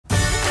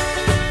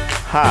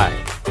Hi,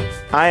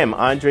 I am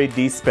Andre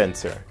D.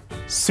 Spencer,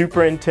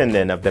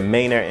 Superintendent of the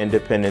Manor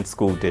Independent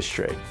School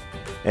District,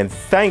 and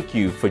thank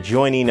you for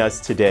joining us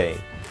today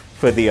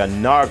for the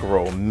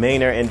inaugural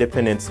Manor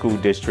Independent School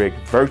District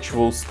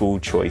Virtual School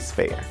Choice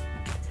Fair.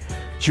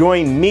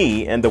 Join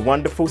me and the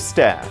wonderful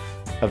staff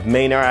of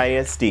Manor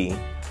ISD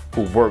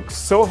who worked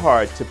so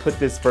hard to put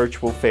this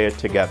virtual fair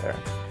together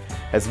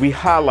as we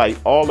highlight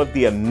all of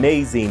the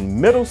amazing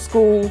middle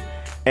school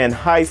and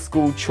high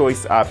school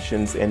choice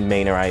options in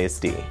Manor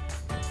ISD.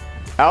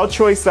 Our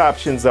choice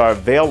options are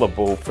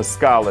available for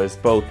scholars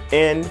both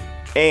in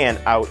and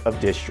out of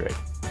district.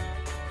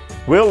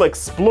 We'll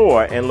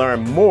explore and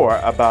learn more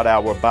about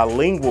our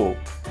bilingual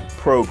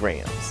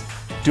programs,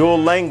 dual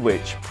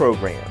language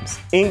programs,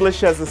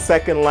 English as a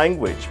second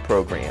language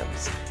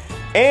programs,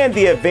 and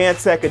the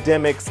advanced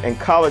academics and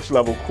college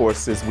level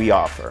courses we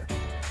offer,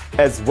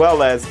 as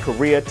well as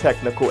career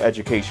technical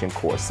education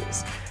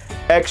courses,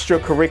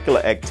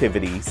 extracurricular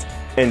activities,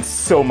 and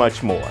so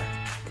much more.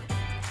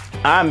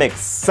 I'm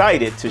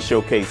excited to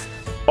showcase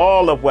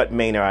all of what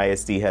Manor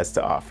ISD has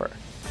to offer.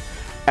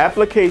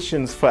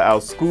 Applications for our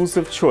schools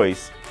of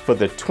choice for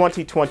the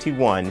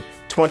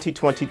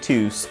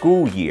 2021-2022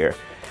 school year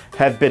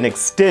have been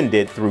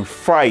extended through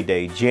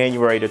Friday,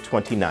 January the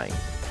 29th.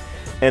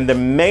 And the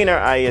Manor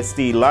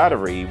ISD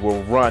lottery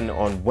will run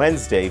on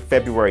Wednesday,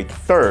 February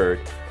 3rd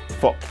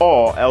for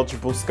all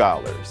eligible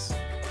scholars.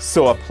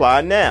 So apply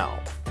now.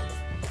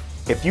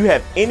 If you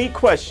have any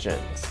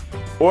questions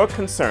or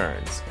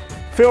concerns,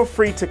 feel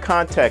free to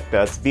contact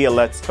us via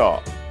Let's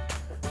Talk.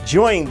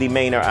 Join the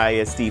Manor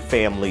ISD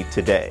family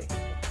today.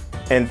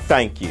 And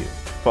thank you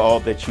for all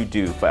that you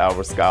do for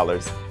our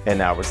scholars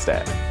and our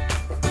staff.